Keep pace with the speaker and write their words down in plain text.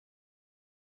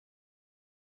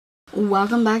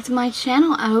Welcome back to my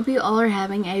channel. I hope you all are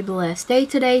having a blessed day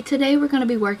today. Today we're going to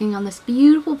be working on this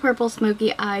beautiful purple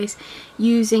smoky eyes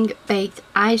using baked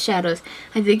eyeshadows.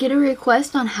 I did get a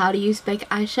request on how to use baked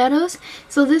eyeshadows,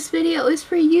 so this video is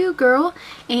for you, girl.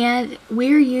 And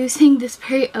we're using this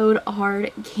very Eau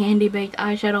Hard candy baked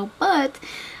eyeshadow, but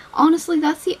honestly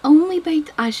that's the only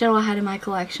baked eyeshadow I had in my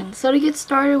collection. So to get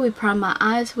started, we prime my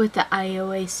eyes with the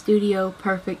AOA Studio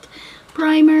Perfect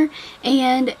primer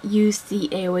and use the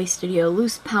AOA Studio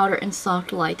Loose Powder and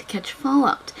Soft Light to catch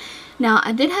fallout. Now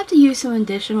I did have to use some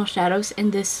additional shadows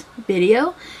in this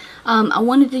video. I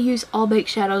wanted to use all baked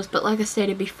shadows, but like I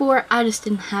stated before, I just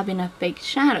didn't have enough baked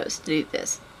shadows to do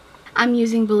this. I'm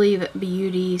using Believe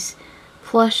Beauty's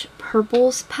Plush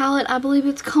Purples palette, I believe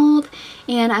it's called,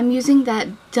 and I'm using that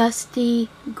dusty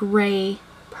gray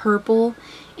purple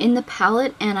in the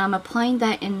palette, and I'm applying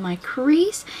that in my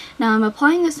crease. Now I'm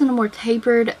applying this in a more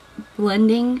tapered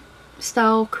blending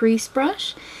style crease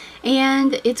brush,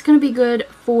 and it's going to be good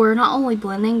for not only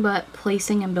blending but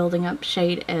placing and building up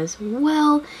shade as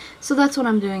well. So that's what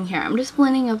I'm doing here. I'm just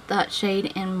blending up that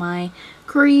shade in my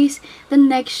crease. The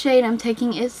next shade I'm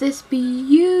taking is this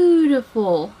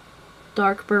beautiful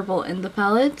dark purple in the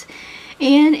palette,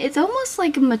 and it's almost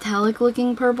like a metallic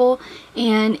looking purple,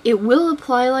 and it will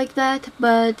apply like that,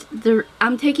 but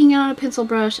I'm taking it on a pencil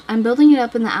brush, I'm building it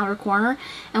up in the outer corner,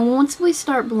 and once we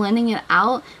start blending it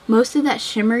out, most of that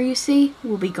shimmer you see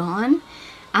will be gone.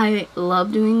 I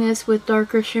love doing this with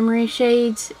darker shimmery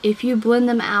shades. If you blend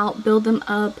them out, build them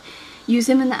up, use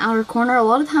them in the outer corner, a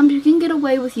lot of times you can get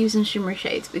away with using shimmer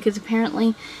shades, because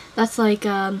apparently that's like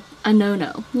a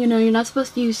no-no. You know, you're not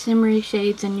supposed to use shimmery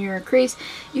shades in your crease.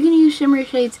 You can use shimmery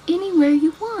shades anywhere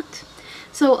you want.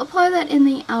 So apply that in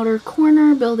the outer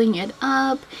corner, building it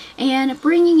up and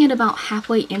bringing it about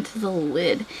halfway into the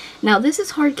lid. Now this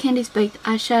is Hard Candy's Baked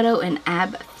Eyeshadow in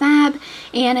Ab Fab,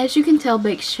 and as you can tell,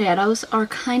 baked shadows are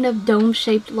kind of dome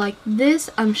shaped like this.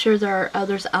 I'm sure there are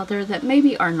others out there that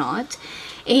maybe are not.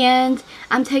 And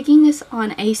I'm taking this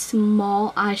on a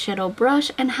small eyeshadow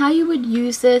brush, and how you would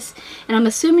use this, and I'm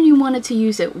assuming you wanted to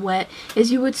use it wet,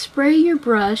 is you would spray your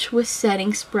brush with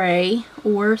setting spray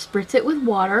or spritz it with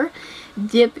water,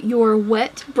 dip your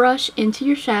wet brush into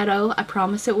your shadow. I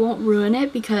promise it won't ruin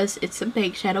it because it's a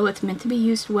baked shadow, it's meant to be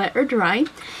used wet or dry.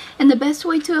 And the best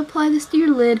way to apply this to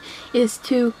your lid is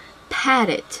to pat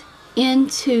it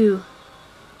into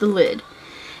the lid.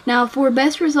 Now for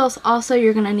best results also,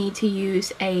 you're going to need to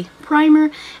use a primer,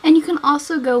 and you can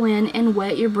also go in and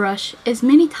wet your brush as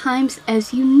many times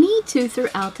as you need to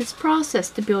throughout this process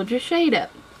to build your shade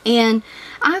up. And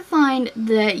I find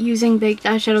that using baked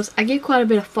eyeshadows, I get quite a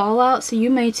bit of fallout, so you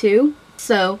may too.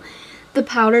 So the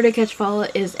powder to catch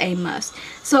fallout is a must.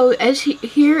 So as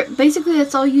here, basically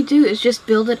that's all you do is just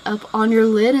build it up on your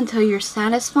lid until you're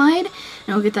satisfied, and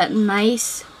you'll get that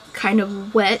nice kind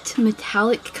of wet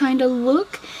metallic kind of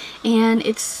look, and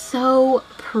it's so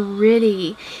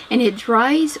pretty. And it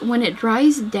dries, when it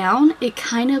dries down, it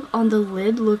kind of on the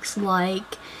lid looks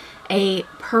like a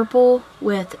purple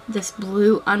with this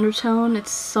blue undertone. It's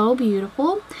so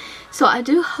beautiful. So I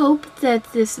do hope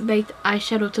that this baked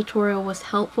eyeshadow tutorial was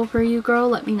helpful for you, girl.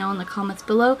 Let me know in the comments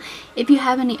below. If you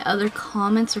have any other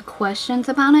comments or questions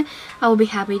about it, I will be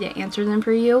happy to answer them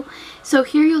for you. So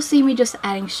here you'll see me just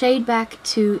adding shade back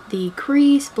to the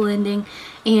crease, blending,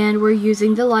 and we're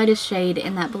using the lightest shade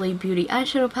in that Believe Beauty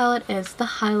eyeshadow palette as the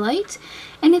highlight.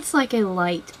 And it's like a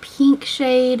light pink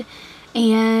shade.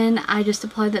 And I just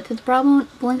applied that to the brow bone,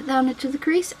 blend it down into the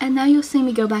crease, and now you'll see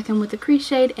me go back in with the crease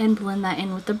shade and blend that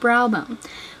in with the brow bone,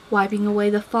 wiping away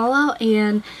the fallout.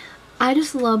 And I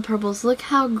just love purples. Look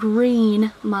how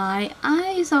green my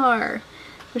eyes are.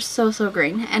 They're so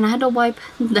green, and I had to wipe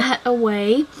that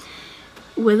away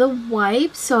with a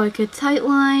wipe so I could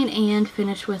tightline and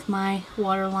finish with my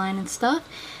waterline and stuff.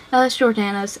 Now that's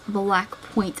Jordana's Black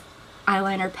Point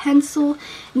eyeliner pencil.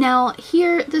 Now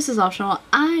here, this is optional,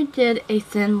 I did a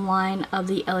thin line of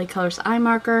the LaColors Eye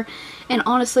Marker, and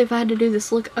honestly if I had to do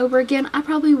this look over again, I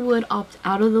probably would opt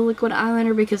out of the liquid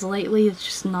eyeliner because lately it's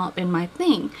just not been my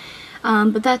thing.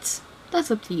 But that's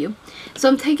up to you. So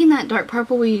I'm taking that dark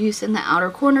purple we used in the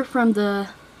outer corner from the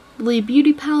Believe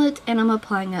Beauty palette, and I'm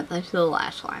applying that to the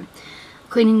lash line,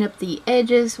 cleaning up the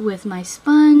edges with my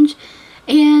sponge.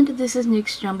 And this is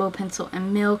NYX Jumbo Pencil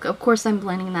and Milk. Of course, I'm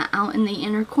blending that out in the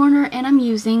inner corner, and I'm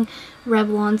using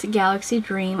Revlon's Galaxy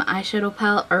Dream eyeshadow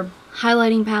palette, or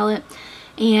highlighting palette,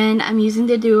 and I'm using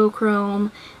the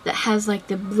duochrome that has like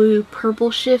the blue purple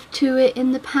shift to it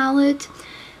in the palette.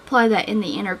 Apply that in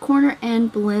the inner corner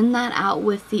and blend that out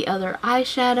with the other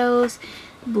eyeshadows.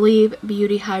 Believe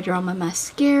Beauty High Drama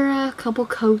Mascara, a couple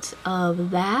coats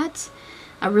of that.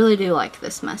 I really do like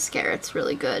this mascara. It's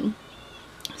really good,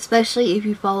 especially if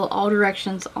you follow all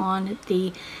directions on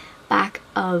the back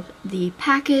of the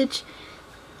package.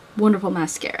 Wonderful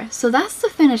mascara. So that's the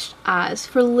finished eyes.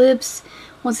 For lips,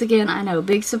 once again, I know,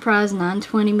 big surprise,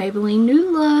 920 Maybelline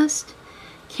Nude Lust.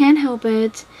 Can't help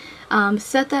it.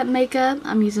 Set that makeup.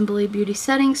 I'm using Believe Beauty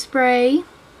setting spray.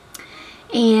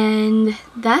 And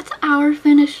that's our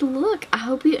finished look. I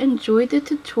hope you enjoyed the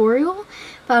tutorial,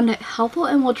 found it helpful,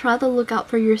 and will try the look out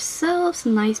for yourselves.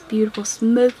 Nice, beautiful,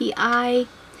 smoky eye.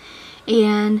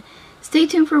 And stay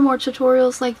tuned for more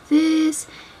tutorials like this.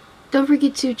 Don't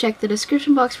forget to check the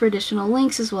description box for additional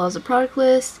links as well as a product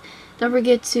list. Don't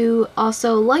forget to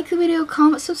also like the video,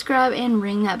 comment, subscribe, and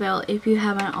ring that bell if you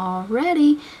haven't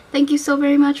already. Thank you so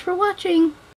very much for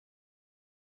watching.